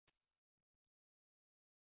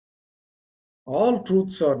All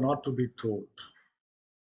truths are not to be told.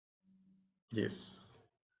 Yes.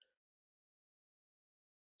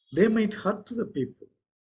 They might hurt the people.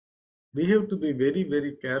 We have to be very,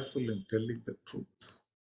 very careful in telling the truth.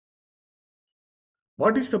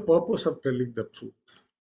 What is the purpose of telling the truth?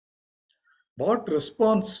 What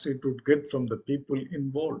response it would get from the people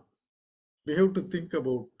involved? We have to think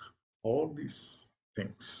about all these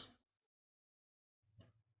things.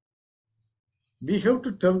 We have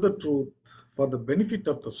to tell the truth for the benefit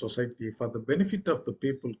of the society, for the benefit of the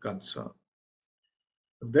people concerned.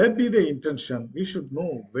 If that be the intention, we should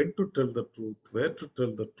know when to tell the truth, where to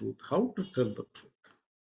tell the truth, how to tell the truth.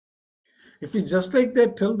 If we just like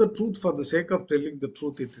that tell the truth for the sake of telling the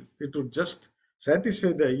truth, it would just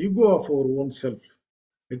satisfy the ego of our own self.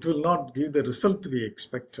 It will not give the result we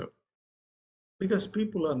expected. Because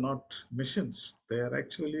people are not machines. They are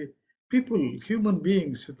actually people, human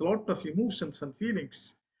beings with a lot of emotions and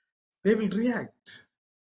feelings. They will react.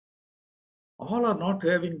 All are not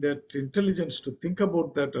having that intelligence to think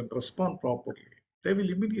about that and respond properly. They will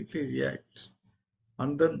immediately react.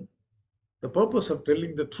 And then the purpose of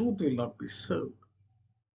telling the truth will not be served.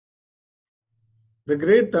 The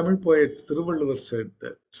great Tamil poet Thiruvalluvar said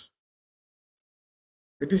that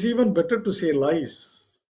it is even better to say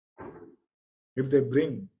lies if they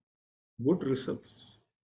bring good results.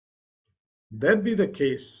 If that be the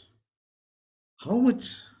case, how much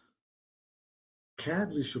care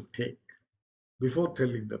we should take before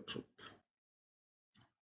telling the truth.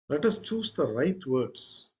 Let us choose the right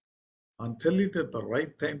words and tell it at the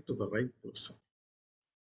right time to the right person.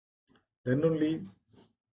 Then only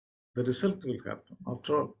the result will happen.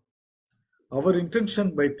 After all, our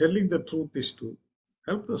intention by telling the truth is to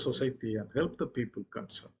help the society and help the people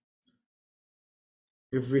concerned.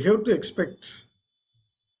 If we have to expect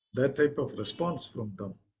that type of response from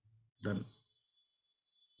them, then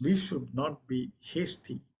we should not be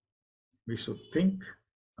hasty. We should think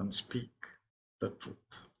and speak the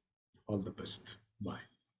truth. All the best. Bye.